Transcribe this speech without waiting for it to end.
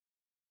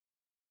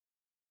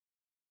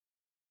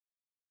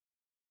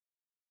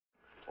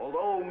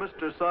Although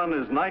Mr. Sun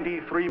is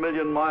 93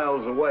 million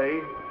miles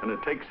away, and it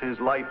takes his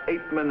light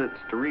 8 minutes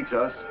to reach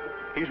us,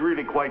 he's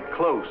really quite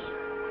close.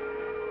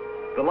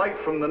 The light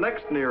from the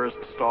next nearest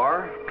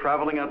star,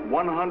 traveling at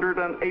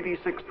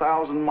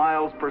 186,000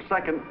 miles per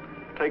second,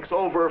 takes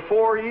over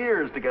 4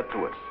 years to get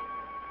to us.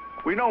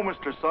 We know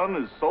Mr. Sun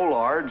is so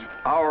large,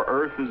 our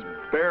Earth is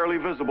barely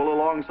visible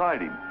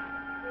alongside him.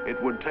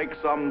 It would take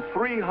some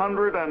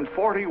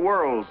 340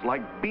 worlds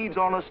like beads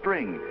on a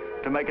string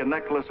to make a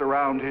necklace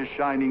around his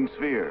shining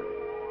sphere.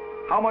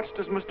 How much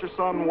does Mr.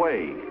 Sun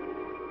weigh?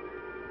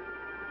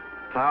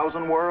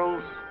 1,000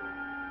 worlds?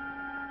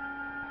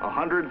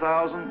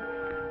 100,000?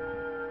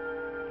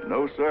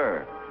 No,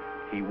 sir.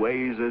 He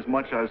weighs as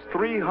much as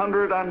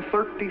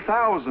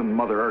 330,000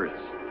 Mother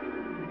Earths.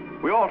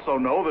 We also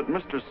know that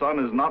Mr. Sun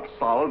is not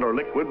solid or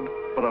liquid,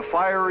 but a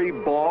fiery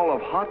ball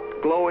of hot,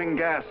 glowing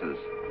gases,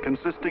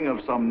 consisting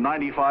of some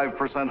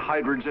 95%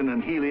 hydrogen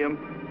and helium,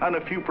 and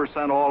a few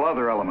percent all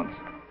other elements.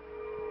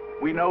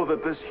 We know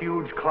that this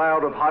huge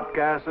cloud of hot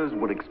gases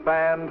would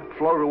expand,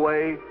 float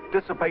away,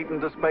 dissipate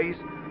into space,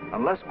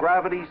 unless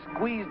gravity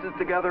squeezed it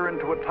together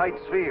into a tight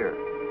sphere.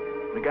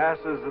 The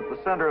gases at the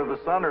center of the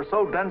sun are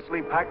so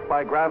densely packed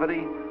by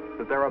gravity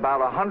that they're about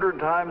 100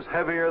 times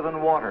heavier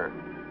than water.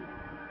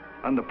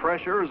 And the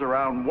pressure is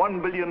around 1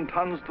 billion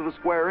tons to the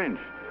square inch.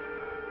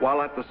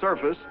 While at the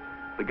surface,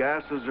 the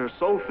gases are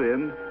so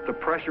thin, the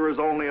pressure is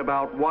only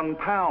about 1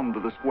 pound to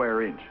the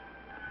square inch.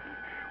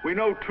 We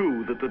know,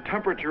 too, that the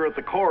temperature at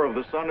the core of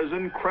the sun is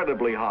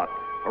incredibly hot,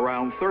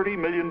 around 30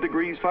 million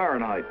degrees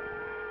Fahrenheit,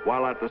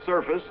 while at the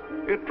surface,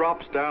 it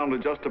drops down to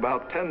just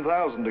about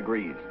 10,000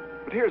 degrees.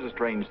 But here's a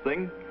strange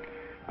thing.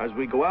 As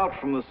we go out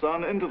from the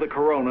sun into the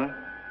corona,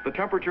 the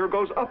temperature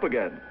goes up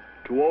again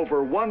to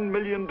over 1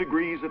 million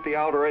degrees at the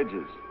outer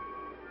edges.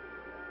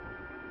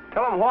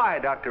 Tell them why,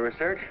 Dr.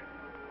 Research.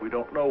 We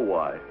don't know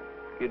why.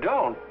 You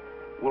don't?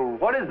 Well,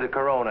 what is the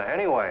corona,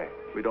 anyway?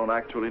 We don't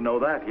actually know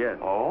that yet.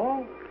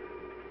 Oh?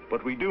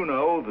 But we do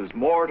know there's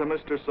more to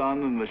Mr. Sun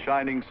than the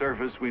shining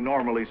surface we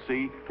normally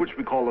see, which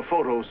we call the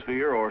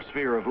photosphere or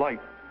sphere of light.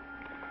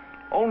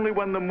 Only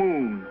when the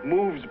moon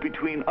moves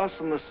between us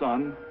and the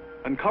sun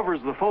and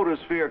covers the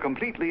photosphere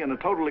completely in a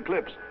total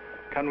eclipse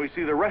can we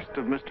see the rest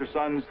of Mr.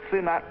 Sun's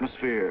thin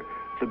atmosphere,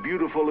 the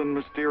beautiful and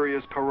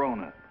mysterious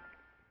corona.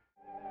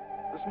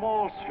 The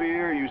small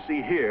sphere you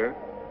see here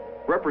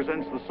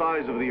represents the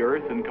size of the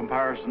Earth in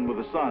comparison with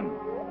the sun.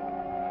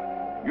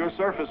 Your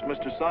surface,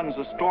 Mr. Sun, is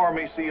a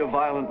stormy sea of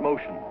violent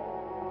motion.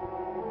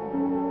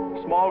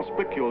 Small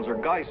spicules or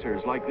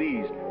geysers like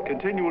these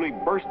continually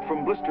burst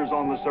from blisters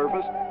on the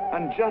surface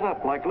and jet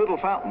up like little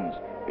fountains,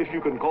 if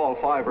you can call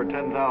 5,000 or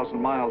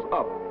 10,000 miles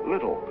up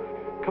little.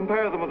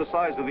 Compare them with the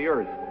size of the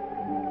Earth.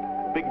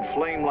 Big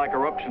flame-like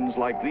eruptions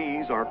like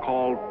these are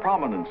called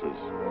prominences.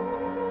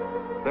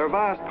 They're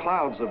vast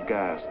clouds of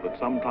gas that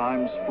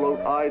sometimes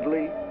float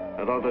idly,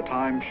 at other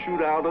times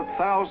shoot out at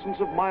thousands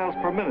of miles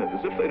per minute,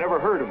 as if they never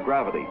heard of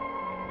gravity.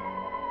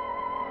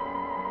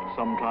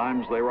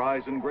 Sometimes they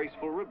rise in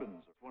graceful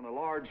ribbons. When a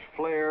large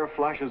flare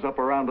flashes up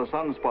around a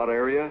sunspot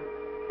area,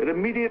 it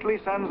immediately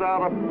sends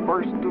out a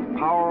burst of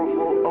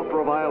powerful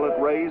ultraviolet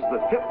rays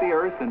that hit the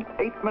Earth in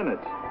 8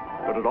 minutes.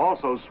 But it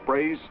also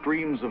sprays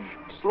streams of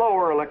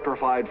slower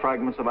electrified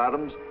fragments of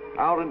atoms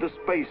out into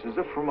space as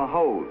if from a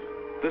hose.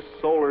 This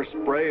solar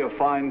spray of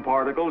fine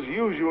particles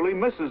usually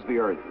misses the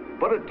Earth,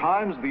 but at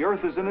times the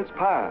Earth is in its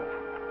path.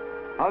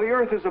 Now, the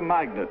Earth is a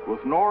magnet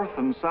with north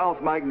and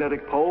south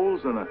magnetic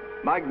poles and a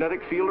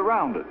magnetic field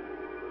around it.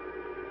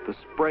 The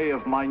spray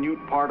of minute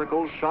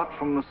particles shot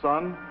from the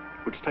sun,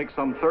 which takes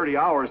some 30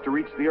 hours to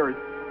reach the Earth,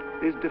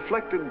 is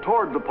deflected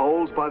toward the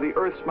poles by the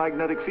Earth's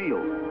magnetic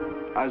field.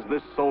 As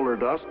this solar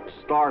dust,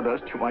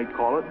 stardust you might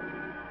call it,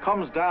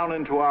 comes down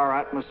into our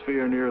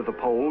atmosphere near the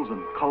poles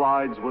and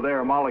collides with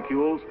air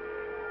molecules,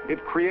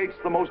 it creates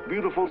the most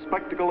beautiful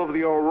spectacle of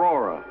the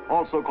aurora,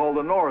 also called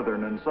the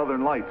northern and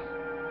southern lights.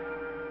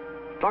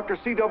 Dr.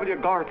 C.W.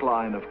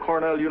 Gartline of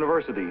Cornell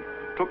University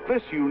took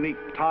this unique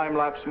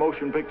time-lapse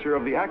motion picture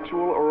of the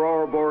actual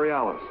aurora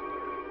borealis.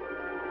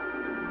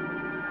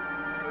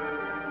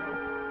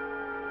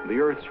 The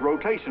Earth's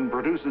rotation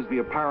produces the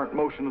apparent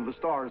motion of the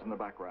stars in the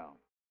background.